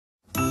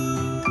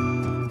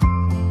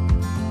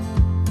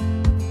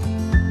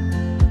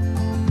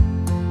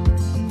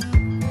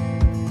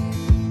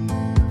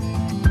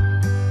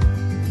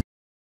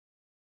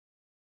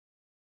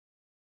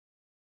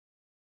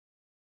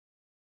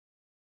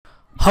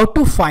How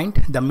to find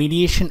the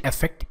mediation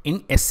effect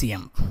in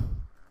SEM.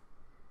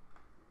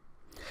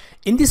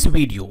 In this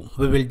video,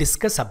 we will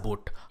discuss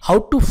about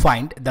how to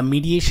find the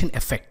mediation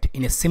effect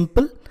in a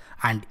simple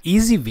and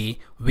easy way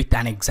with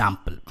an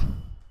example.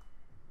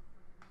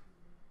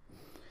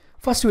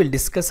 First, we will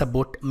discuss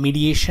about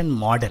mediation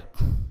model.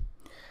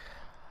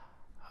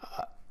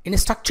 In a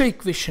structure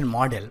equation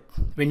model,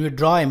 when we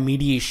draw a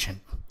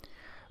mediation,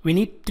 we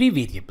need three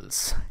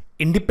variables: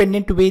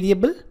 independent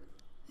variable,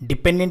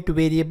 dependent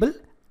variable,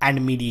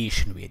 and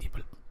mediation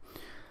variable.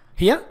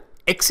 Here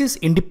x is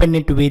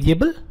independent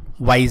variable,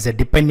 y is a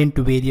dependent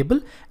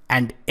variable,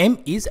 and m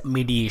is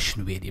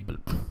mediation variable.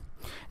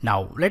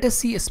 Now let us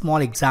see a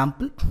small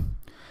example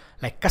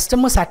like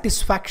customer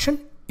satisfaction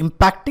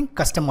impacting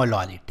customer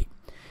loyalty.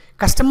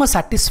 Customer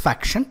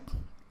satisfaction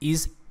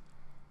is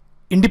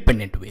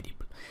independent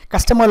variable,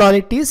 customer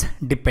loyalty is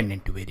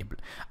dependent variable,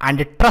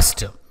 and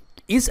trust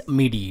is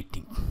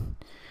mediating.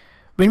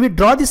 When we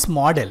draw this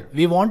model,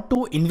 we want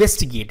to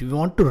investigate, we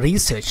want to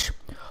research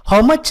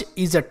how much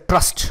is a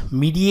trust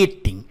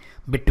mediating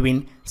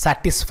between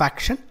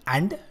satisfaction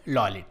and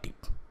loyalty.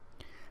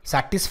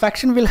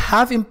 Satisfaction will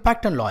have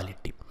impact on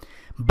loyalty,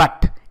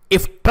 but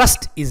if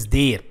trust is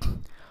there,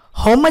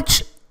 how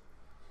much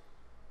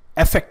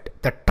effect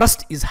the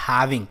trust is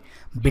having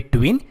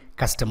between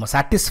customer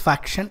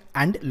satisfaction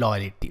and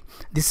loyalty?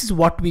 This is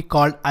what we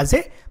call as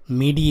a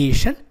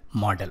mediation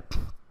model.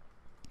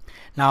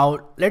 Now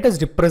let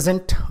us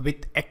represent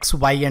with x,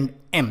 y, and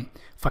m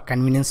for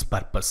convenience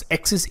purpose.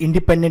 X is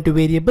independent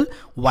variable,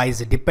 y is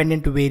a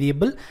dependent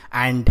variable,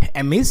 and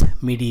m is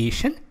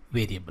mediation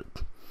variable.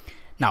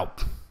 Now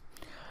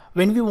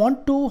when we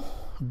want to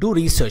do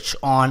research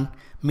on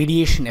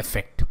mediation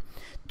effect,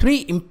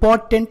 three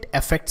important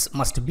effects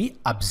must be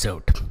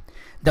observed.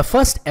 The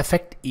first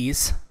effect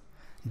is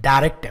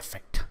direct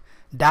effect.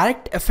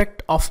 Direct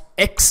effect of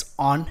x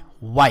on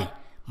y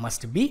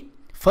must be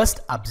first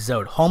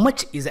observed. How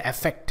much is the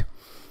effect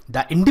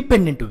the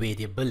independent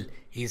variable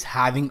is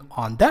having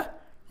on the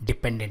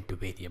dependent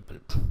variable.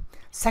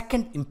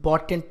 Second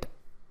important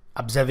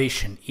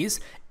observation is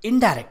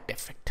indirect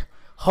effect.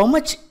 How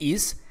much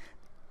is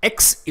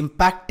x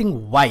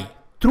impacting y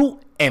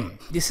through m?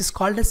 This is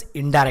called as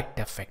indirect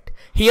effect.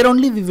 Here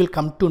only we will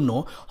come to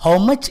know how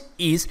much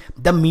is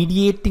the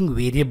mediating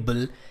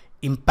variable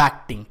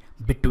impacting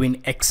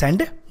between x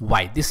and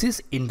y. This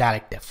is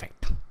indirect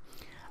effect.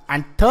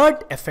 And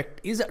third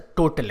effect is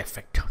total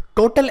effect.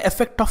 Total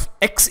effect of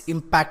x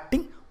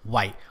impacting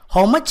y.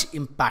 How much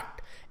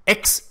impact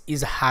x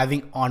is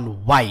having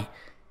on y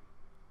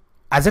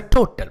as a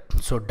total.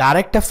 So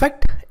direct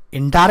effect,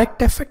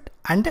 indirect effect,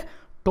 and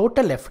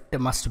total effect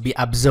must be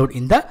observed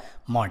in the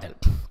model.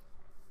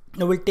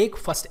 Now we'll take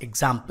first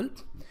example.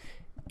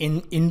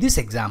 In this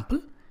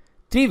example,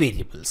 three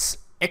variables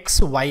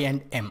x, y,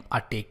 and m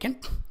are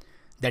taken.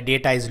 The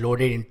data is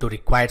loaded into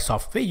required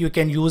software. You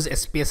can use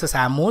SPSS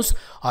AMOS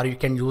or you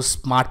can use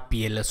Smart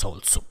PLS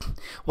also.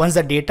 Once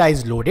the data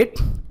is loaded,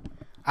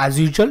 as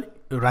usual,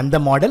 you run the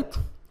model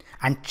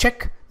and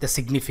check the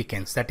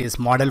significance, that is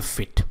model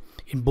fit.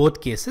 In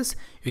both cases,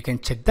 you can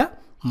check the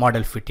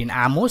model fit. In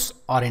AMOS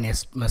or in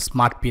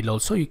Smart PL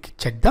also, you can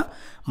check the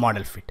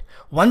model fit.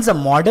 Once the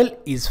model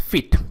is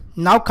fit,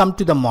 now come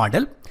to the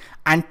model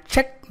and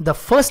check the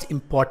first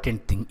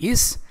important thing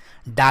is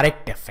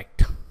direct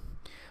effect.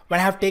 When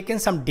I have taken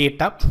some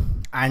data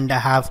and I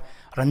have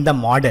run the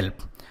model,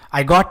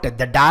 I got the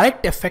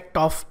direct effect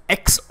of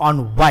x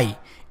on y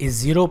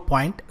is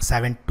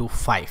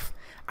 0.725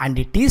 and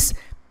it is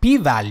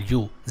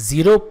p-value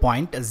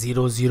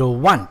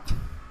 0.001.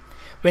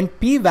 When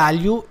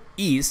p-value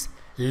is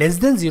less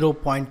than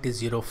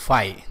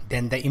 0.05,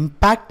 then the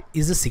impact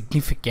is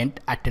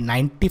significant at a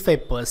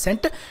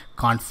 95%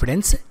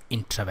 confidence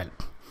interval.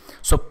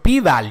 So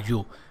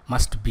p-value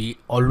must be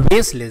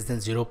always less than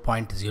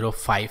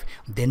 0.05,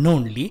 then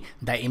only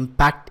the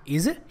impact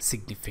is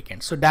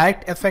significant. So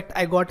direct effect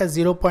I got as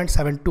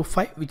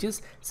 0.725, which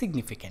is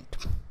significant.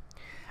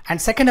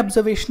 And second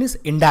observation is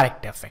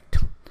indirect effect.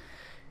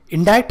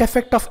 Indirect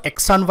effect of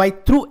x on y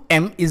through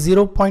m is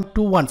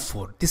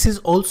 0.214. This is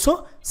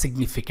also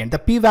significant. The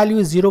p-value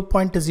is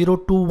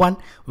 0.021,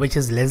 which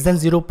is less than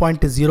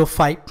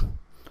 0.05.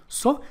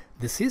 So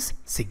this is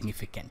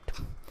significant.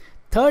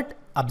 Third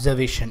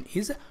observation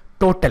is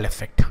total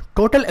effect.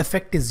 Total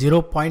effect is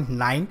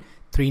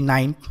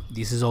 0.939.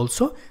 This is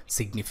also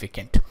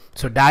significant.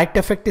 So direct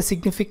effect is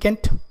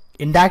significant,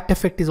 indirect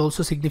effect is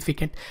also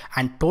significant,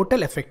 and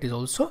total effect is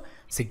also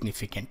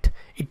significant.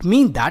 It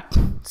means that,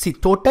 see,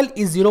 total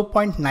is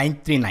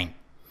 0.939.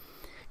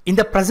 In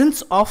the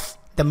presence of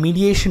the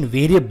mediation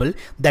variable,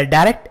 the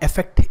direct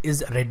effect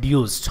is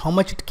reduced. How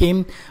much it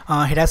came?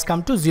 It has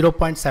come to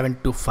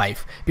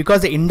 0.725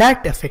 because the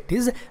indirect effect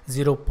is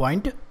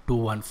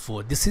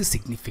 0.214. This is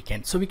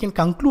significant. So we can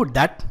conclude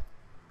that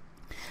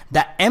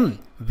the m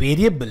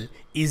variable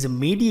is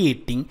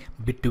mediating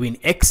between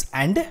x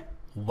and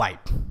y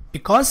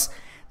because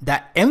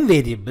the m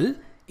variable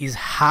is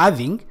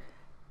having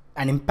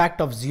an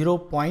impact of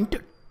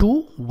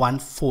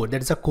 0.214.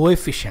 That is a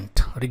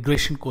coefficient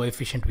regression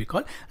coefficient we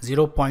call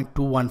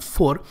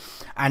 0.214,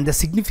 and the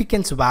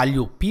significance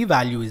value p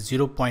value is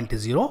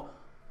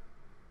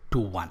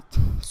 0.021.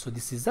 So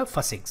this is the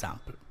first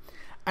example.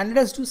 And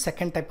let us do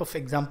second type of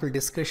example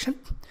discussion.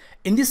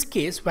 In this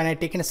case, when I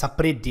taken a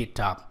separate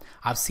data,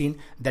 I've seen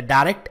the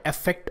direct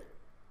effect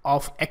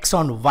of x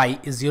on y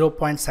is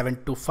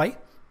 0.725,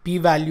 p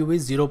value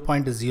is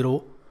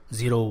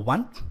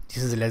 0.001,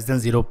 this is less than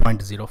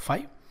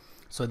 0.05,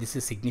 so this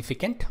is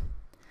significant.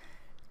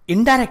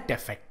 Indirect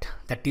effect,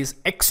 that is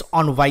x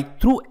on y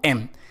through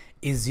m,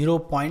 is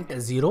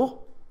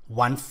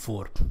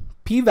 0.014,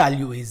 p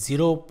value is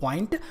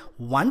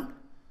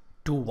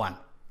 0.121,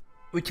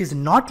 which is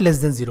not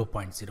less than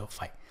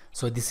 0.05,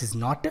 so this is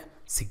not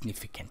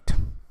significant.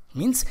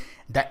 Means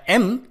the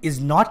m is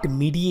not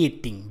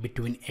mediating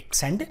between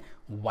x and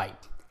y.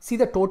 See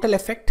the total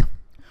effect.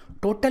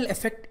 Total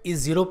effect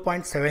is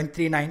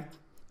 0.739.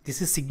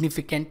 This is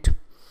significant.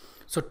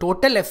 So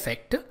total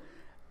effect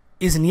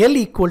is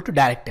nearly equal to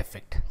direct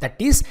effect. That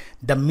is,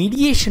 the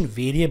mediation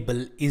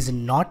variable is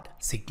not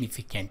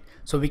significant.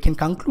 So we can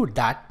conclude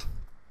that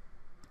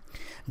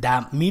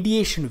the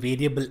mediation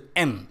variable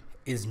m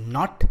is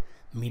not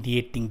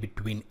mediating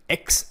between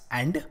x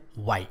and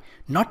y,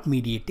 not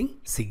mediating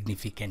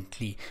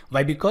significantly.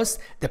 Why? Because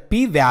the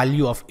p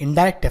value of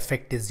indirect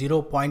effect is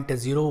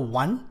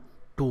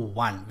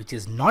 0.0121, which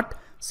is not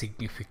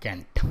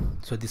significant.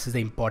 So this is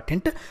the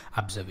important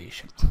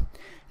observation.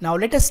 Now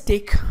let us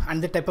take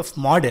another type of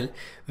model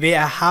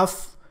where I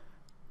have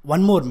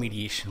one more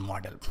mediation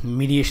model,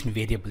 mediation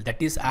variable.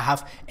 That is, I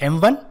have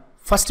m1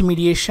 first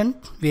mediation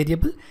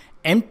variable,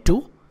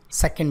 m2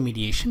 second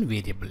mediation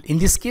variable. In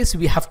this case,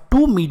 we have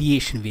two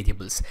mediation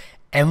variables,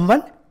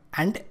 m1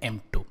 and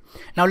m2.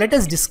 Now let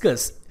us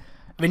discuss,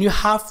 when you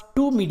have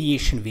two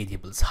mediation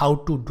variables, how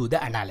to do the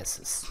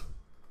analysis.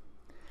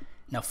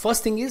 Now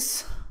first thing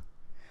is,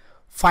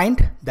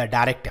 find the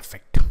direct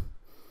effect.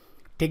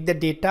 Take the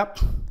data,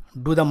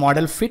 do the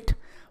model fit.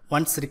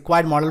 Once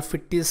required model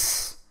fit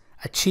is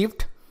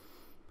achieved,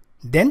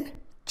 then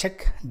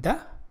check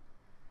the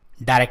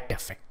direct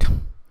effect,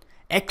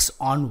 x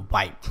on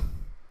y.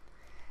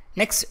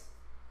 Next,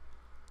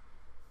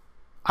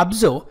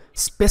 observe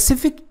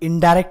specific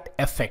indirect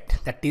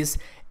effect, that is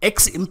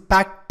x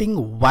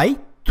impacting y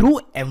through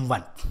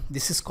m1.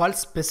 This is called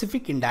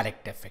specific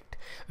indirect effect.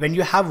 When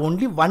you have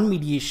only one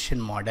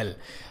mediation model,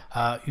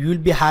 you will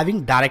be having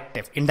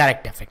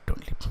indirect effect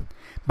only.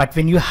 But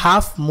when you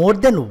have more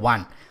than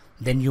one,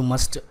 then you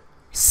must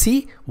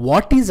see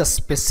what is a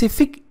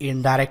specific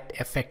indirect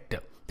effect,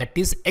 that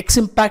is x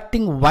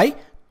impacting y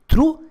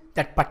through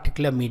that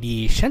particular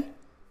mediation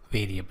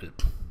variable.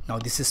 Now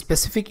this is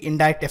specific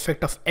indirect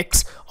effect of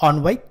x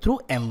on y through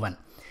m1.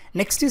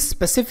 Next is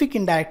specific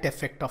indirect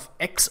effect of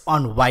x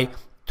on y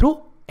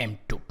through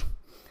m2.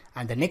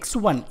 And the next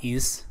one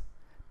is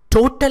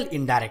total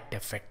indirect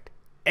effect.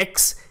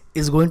 X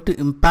is going to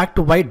impact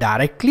y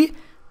directly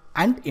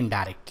and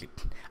indirectly.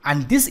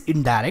 And this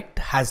indirect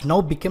has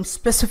now become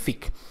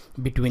specific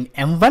between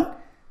m1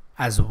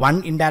 as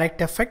one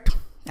indirect effect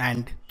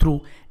and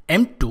through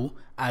m2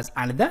 as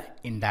another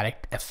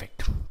indirect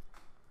effect.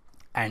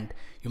 And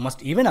you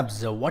must even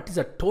observe what is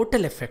the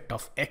total effect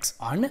of x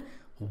on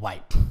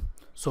y.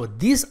 So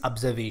these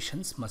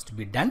observations must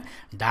be done: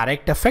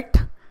 direct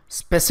effect,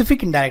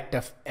 specific indirect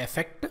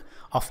effect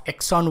of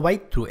x on y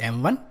through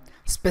m1,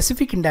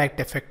 specific indirect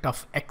effect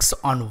of x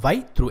on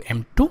y through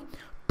m2,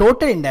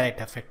 total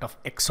indirect effect of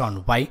x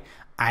on y,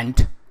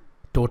 and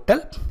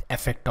total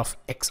effect of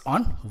x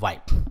on y.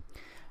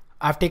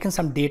 I've taken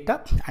some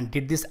data and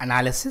did this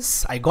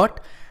analysis. I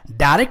got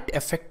direct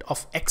effect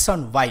of x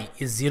on y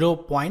is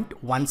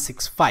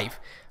 0.165,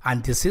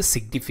 and this is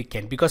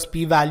significant because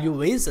p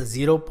value is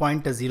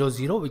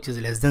 0.00, which is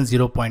less than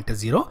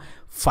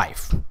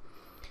 0.05.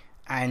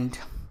 And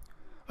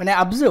when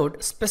I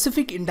observed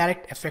specific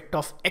indirect effect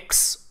of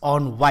x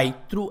on y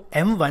through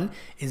m1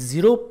 is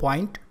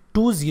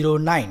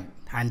 0.209,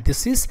 and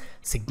this is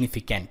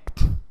significant.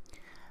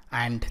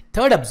 And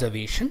third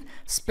observation,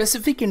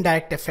 specific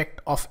indirect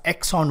effect of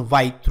x on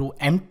y through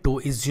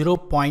m2 is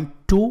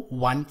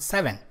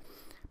 0.217.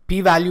 P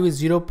value is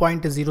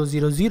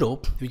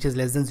 0.000, which is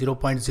less than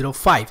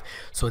 0.05.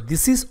 So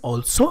this is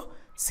also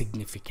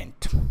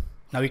significant.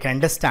 Now we can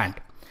understand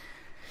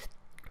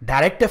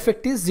direct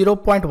effect is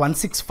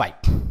 0.165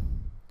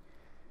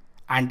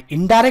 and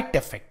indirect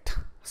effect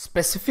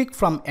specific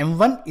from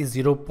m1 is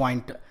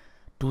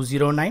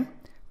 0.209,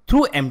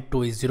 through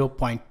m2 is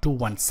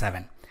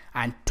 0.217.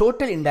 And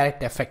total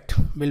indirect effect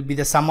will be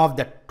the sum of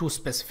the two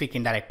specific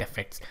indirect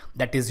effects,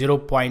 that is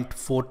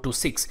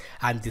 0.426,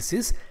 and this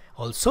is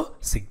also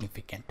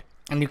significant.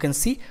 And you can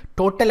see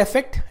total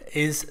effect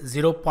is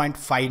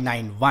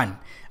 0.591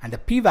 and the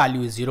p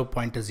value is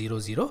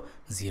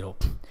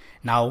 0.000.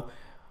 Now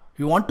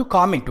you want to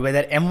comment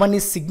whether m1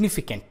 is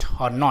significant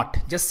or not.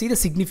 Just see the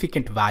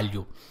significant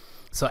value.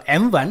 So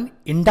m1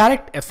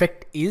 indirect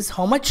effect is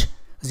how much?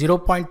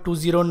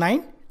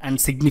 0.209 and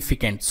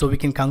significant. So we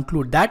can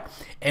conclude that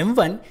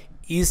m1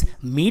 is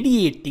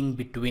mediating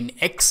between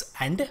x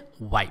and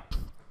y.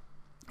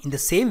 In the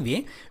same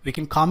way, we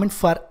can comment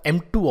for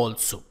M2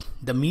 also.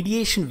 The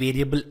mediation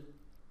variable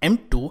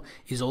M2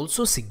 is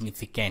also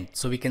significant.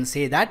 So we can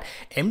say that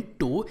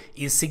M2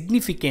 is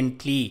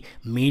significantly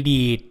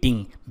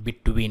mediating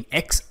between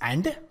X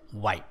and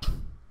Y.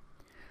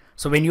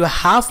 So when you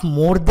have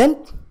more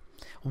than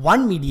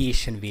one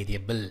mediation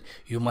variable,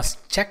 you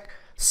must check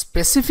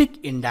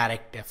specific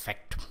indirect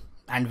effect.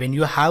 And when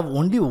you have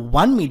only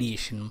one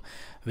mediation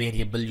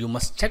variable, you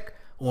must check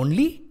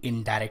only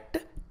indirect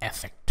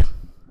effect.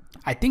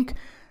 I think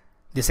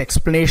this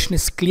explanation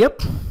is clear.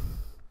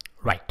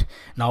 Right.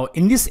 Now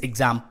in this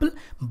example,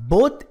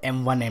 both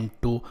M1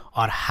 M2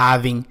 are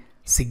having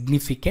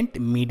significant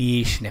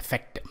mediation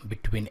effect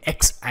between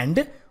X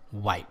and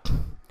Y.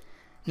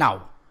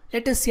 Now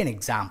let us see an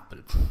example,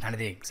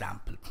 another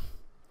example.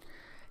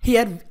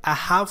 Here I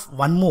have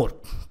one more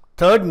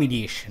third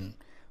mediation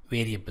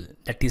variable,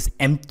 that is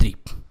M3.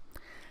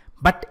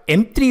 But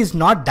M3 is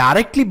not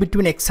directly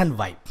between X and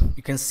Y.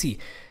 You can see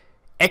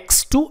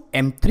X to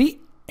M3,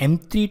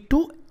 M3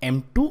 to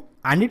M2,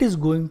 and it is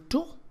going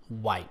to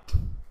Y.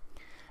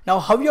 Now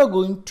how you are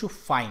going to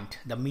find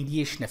the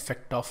mediation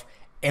effect of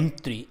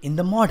M3 in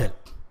the model?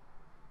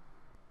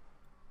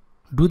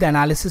 Do the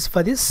analysis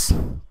for this.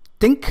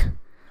 Think,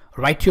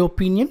 write your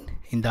opinion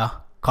in the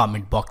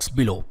comment box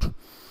below.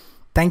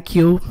 Thank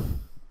you.